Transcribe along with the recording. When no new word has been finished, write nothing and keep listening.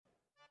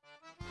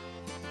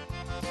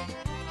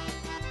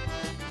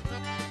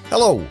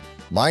Hello,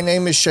 my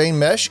name is Shane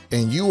Mesh,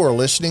 and you are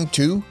listening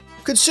to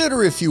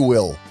Consider If You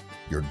Will,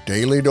 your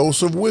daily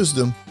dose of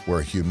wisdom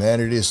where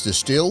humanity is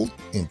distilled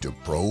into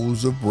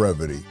prose of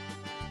brevity.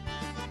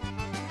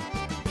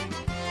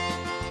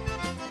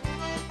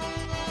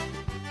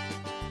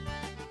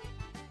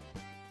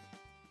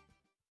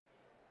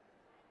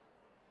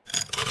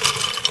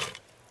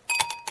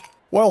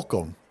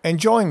 Welcome, and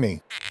join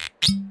me.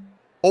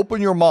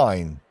 Open your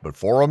mind, but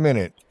for a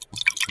minute.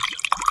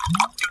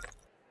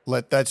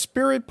 Let that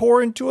spirit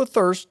pour into a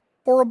thirst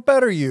for a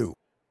better you.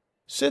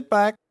 Sit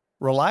back,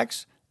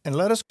 relax, and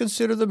let us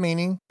consider the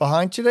meaning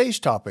behind today's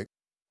topic.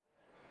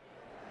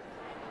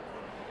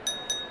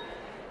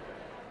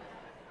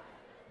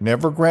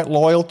 Never grant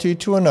loyalty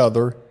to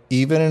another,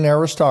 even in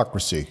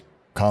aristocracy.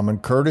 Common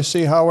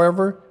courtesy,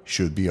 however,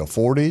 should be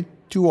afforded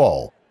to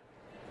all.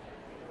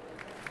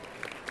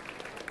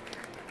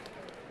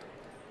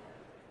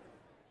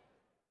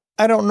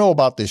 I don't know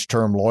about this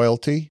term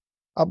loyalty.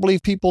 I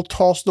believe people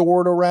toss the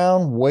word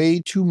around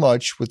way too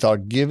much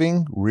without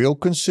giving real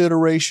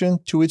consideration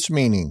to its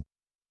meaning.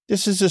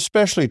 This is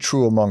especially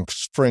true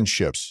amongst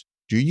friendships.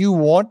 Do you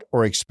want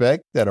or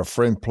expect that a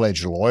friend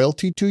pledge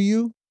loyalty to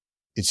you?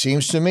 It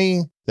seems to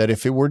me that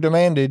if it were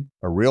demanded,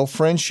 a real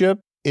friendship,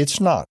 it's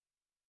not.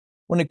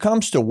 When it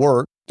comes to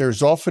work,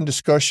 there's often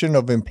discussion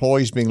of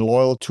employees being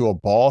loyal to a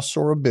boss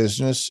or a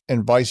business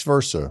and vice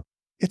versa.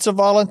 It's a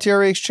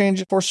voluntary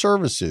exchange for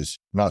services,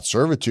 not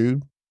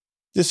servitude.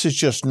 This is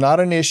just not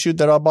an issue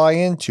that I buy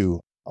into.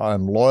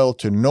 I'm loyal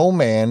to no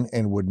man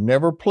and would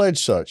never pledge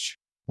such.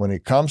 When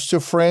it comes to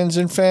friends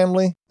and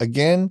family,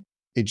 again,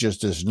 it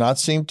just does not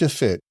seem to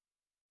fit.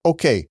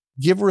 Okay,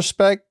 give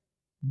respect,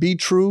 be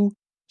true,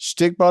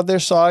 stick by their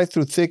side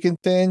through thick and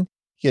thin,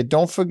 yet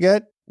don't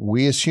forget,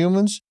 we as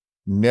humans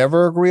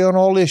never agree on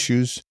all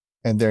issues,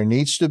 and there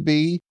needs to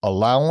be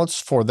allowance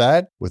for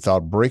that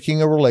without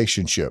breaking a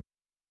relationship.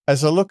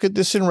 As I look at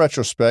this in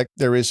retrospect,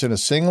 there isn't a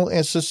single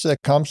instance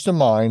that comes to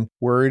mind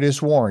where it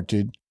is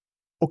warranted.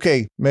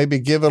 Okay, maybe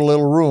give a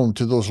little room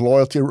to those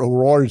loyalty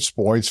rewards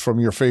points from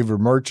your favorite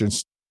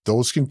merchants.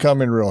 Those can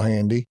come in real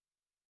handy.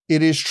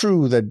 It is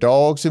true that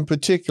dogs in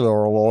particular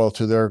are loyal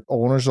to their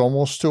owners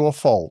almost to a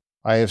fault.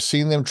 I have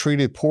seen them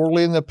treated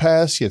poorly in the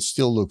past, yet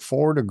still look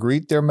forward to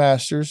greet their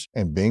masters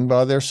and being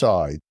by their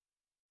side.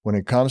 When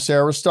it comes to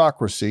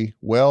aristocracy,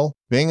 well,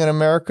 being an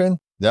American,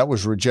 that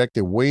was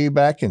rejected way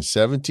back in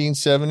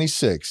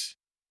 1776.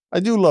 I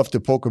do love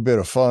to poke a bit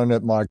of fun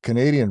at my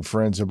Canadian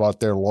friends about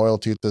their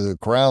loyalty to the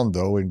crown,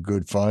 though, in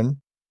good fun.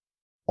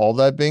 All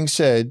that being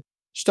said,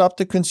 stop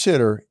to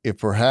consider if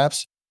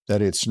perhaps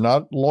that it's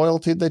not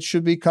loyalty that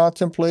should be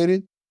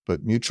contemplated,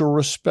 but mutual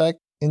respect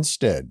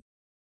instead.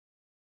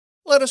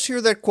 Let us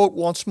hear that quote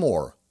once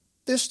more.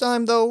 This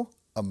time, though,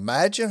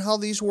 imagine how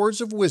these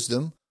words of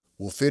wisdom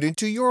will fit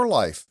into your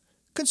life.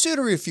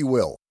 Consider if you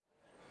will.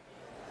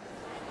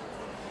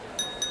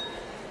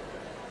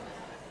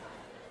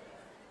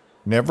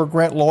 Never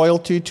grant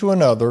loyalty to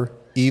another,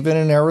 even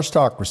in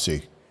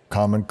aristocracy.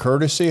 Common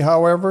courtesy,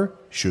 however,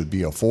 should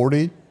be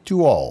afforded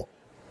to all.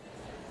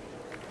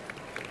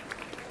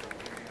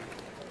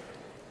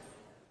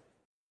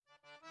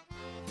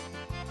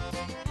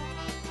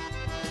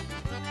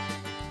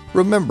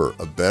 Remember,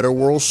 a better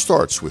world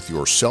starts with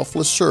your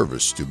selfless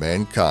service to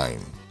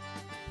mankind.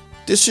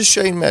 This is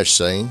Shane Mesh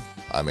saying,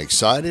 I'm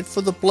excited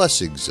for the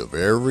blessings of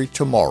every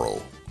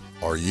tomorrow.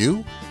 Are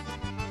you?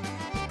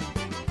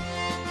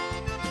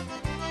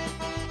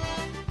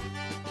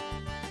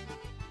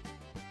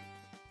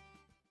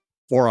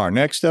 For our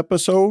next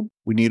episode,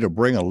 we need to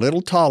bring a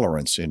little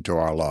tolerance into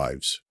our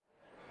lives.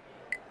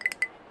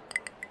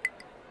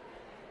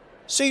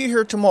 See you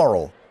here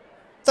tomorrow.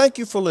 Thank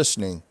you for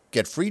listening.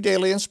 Get free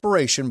daily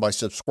inspiration by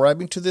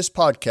subscribing to this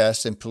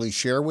podcast and please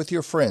share with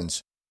your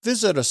friends.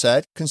 Visit us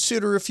at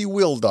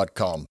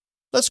considerifyouwill.com.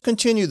 Let's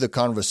continue the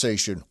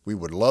conversation. We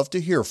would love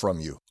to hear from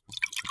you.